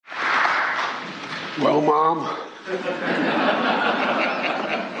Well, Mom,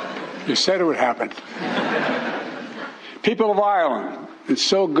 you said it would happen. People of Ireland, it's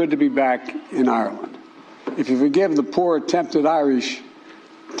so good to be back in Ireland. If you forgive the poor attempted Irish,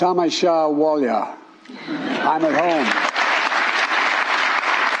 Tama Shah Walya, I'm at home.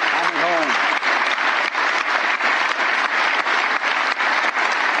 I'm at home.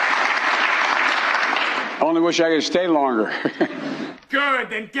 I only wish I could stay longer. Good,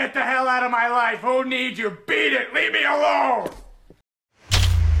 then get the hell out of my life. Who needs you? Beat it. Leave me alone.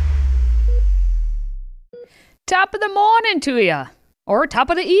 Top of the morning to you, or top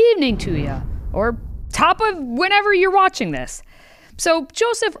of the evening to you, or top of whenever you're watching this. So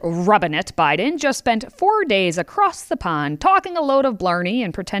Joseph Robinette Biden just spent 4 days across the pond talking a load of Blarney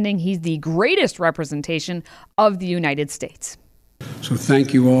and pretending he's the greatest representation of the United States. So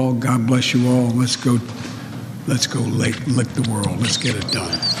thank you all. God bless you all. Let's go lick the world. Let's get it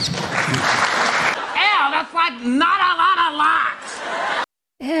done. Hell, that's like not a lot of locks.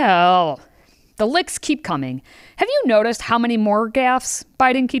 Hell, the licks keep coming. Have you noticed how many more gaffes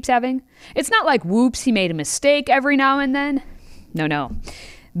Biden keeps having? It's not like, whoops, he made a mistake every now and then. No.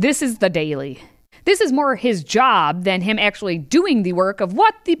 This is the daily. This is more his job than him actually doing the work of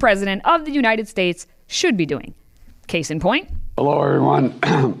what the President of the United States should be doing. Case in point. Hello, everyone.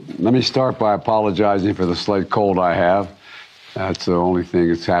 Let me start by apologizing for the slight cold I have. That's the only thing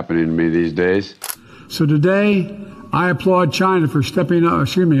that's happening to me these days. So today, I applaud China for stepping up.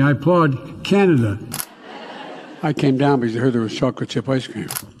 I applaud Canada. I came down because I heard there was chocolate chip ice cream.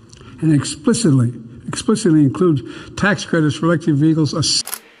 And explicitly includes tax credits for electric vehicles.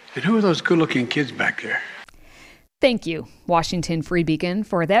 And who are those good-looking kids back there? Thank you, Washington Free Beacon,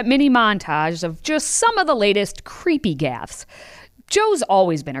 for that mini montage of just some of the latest creepy gaffes. Joe's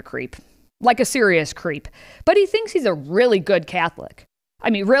always been a creep, like a serious creep, but he thinks he's a really good Catholic.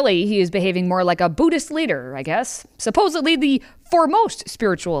 I mean, really, he is behaving more like a Buddhist leader, I guess. Supposedly the foremost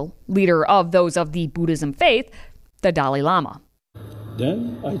spiritual leader of those of the Buddhism faith, the Dalai Lama.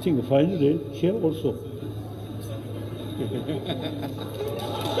 Then I think finally here also.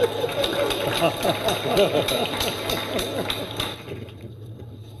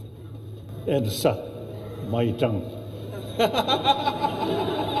 And suck my tongue.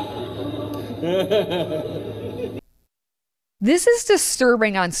 This is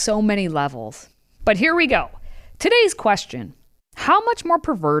disturbing on so many levels. But here we go. Today's question. How much more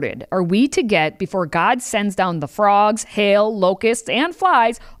perverted are we to get before God sends down the frogs, hail, locusts, and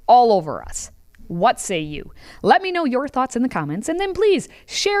flies all over us? What say you? Let me know your thoughts in the comments, and then please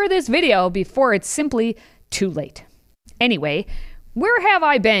share this video before it's simply too late. Anyway, where have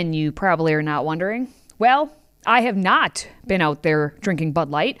I been, you probably are not wondering? Well, I have not been out there drinking Bud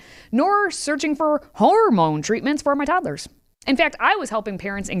Light, nor searching for hormone treatments for my toddlers. In fact, I was helping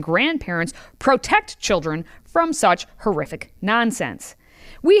parents and grandparents protect children from such horrific nonsense.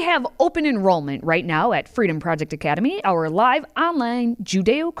 We have open enrollment right now at Freedom Project Academy, our live online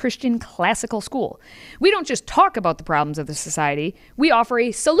Judeo-Christian classical school. We don't just talk about the problems of the society, we offer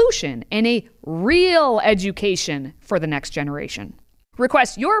a solution and a real education for the next generation.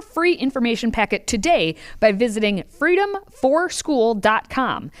 Request your free information packet today by visiting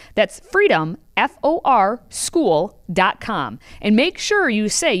freedomforschool.com. That's freedom, F-O-R, school.com. And make sure you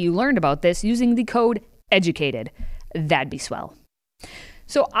say you learned about this using the code EDUCATED. That'd be swell.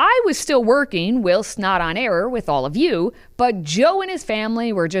 So I was still working whilst not on air with all of you, but Joe and his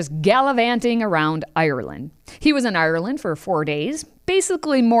family were just gallivanting around Ireland. He was in Ireland for 4 days,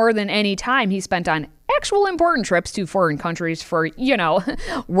 basically more than any time he spent on actual important trips to foreign countries for,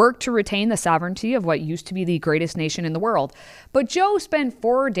 work to retain the sovereignty of what used to be the greatest nation in the world. But Joe spent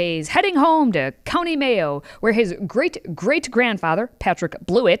 4 days heading home to County Mayo, where his great-great-grandfather, Petrick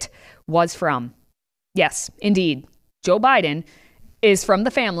Blewett, was from. Yes, indeed, Joe Biden is from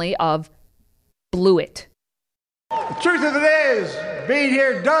the family of Blewett. The truth of it is, being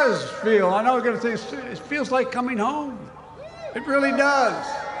here does feel, I know you're going to think, it feels like coming home. It really does.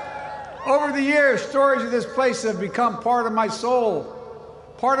 Over the years, stories of this place have become part of my soul,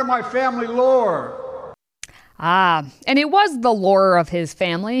 part of my family lore. Ah, and it was the lore of his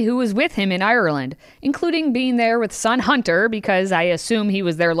family who was with him in Ireland, including being there with son Hunter, because I assume he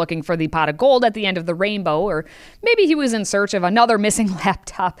was there looking for the pot of gold at the end of the rainbow, or maybe he was in search of another missing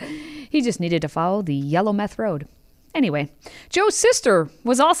laptop. He just needed to follow the yellow meth road. Anyway, Joe's sister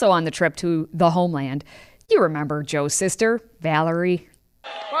was also on the trip to the homeland. You remember Joe's sister, Valerie.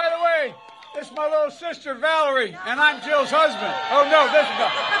 By the way, this is my little sister, Valerie, and I'm Jill's husband. Oh, no, this is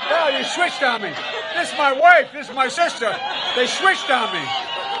Val, you switched on me. This is my wife, this is my sister. They switched on me.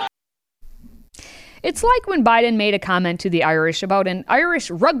 It's like when Biden made a comment to the Irish about an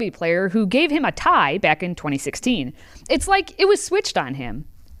Irish rugby player who gave him a tie back in 2016. It's like it was switched on him.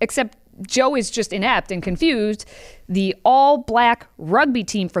 Except Joe is just inept and confused the all-black rugby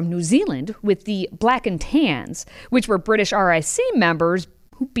team from New Zealand with the Black and Tans, which were British RIC members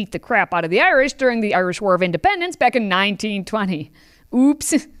who beat the crap out of the Irish during the Irish War of Independence back in 1920.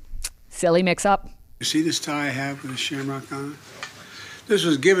 Oops. Silly mix-up. You see this tie I have with a shamrock on it? This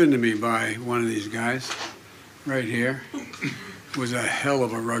was given to me by one of these guys right here. Was a hell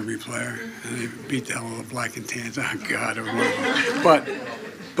of a rugby player, and they beat the hell out of the Black and Tans. Oh, God, it was wonderful.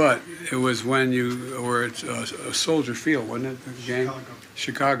 But it was when you were at a Soldier Field, wasn't it, the game?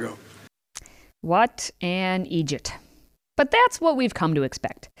 Chicago. What an eejit. But that's what we've come to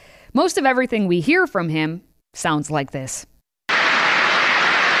expect. Most of everything we hear from him sounds like this.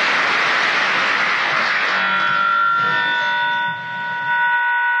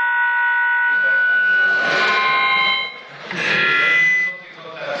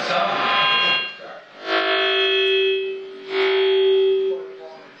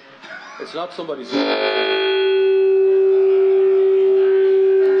 It's not somebody's.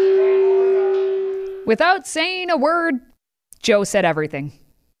 Without saying a word, Joe said everything.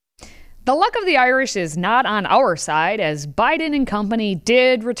 The luck of the Irish is not on our side, as Biden and company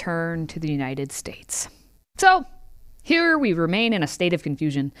did return to the United States. So, here we remain in a state of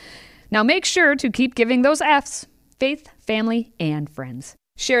confusion. Now make sure to keep giving those Fs: faith, family, and friends.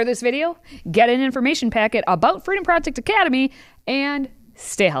 Share this video, get an information packet about Freedom Project Academy, and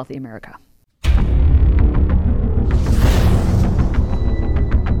stay healthy, America.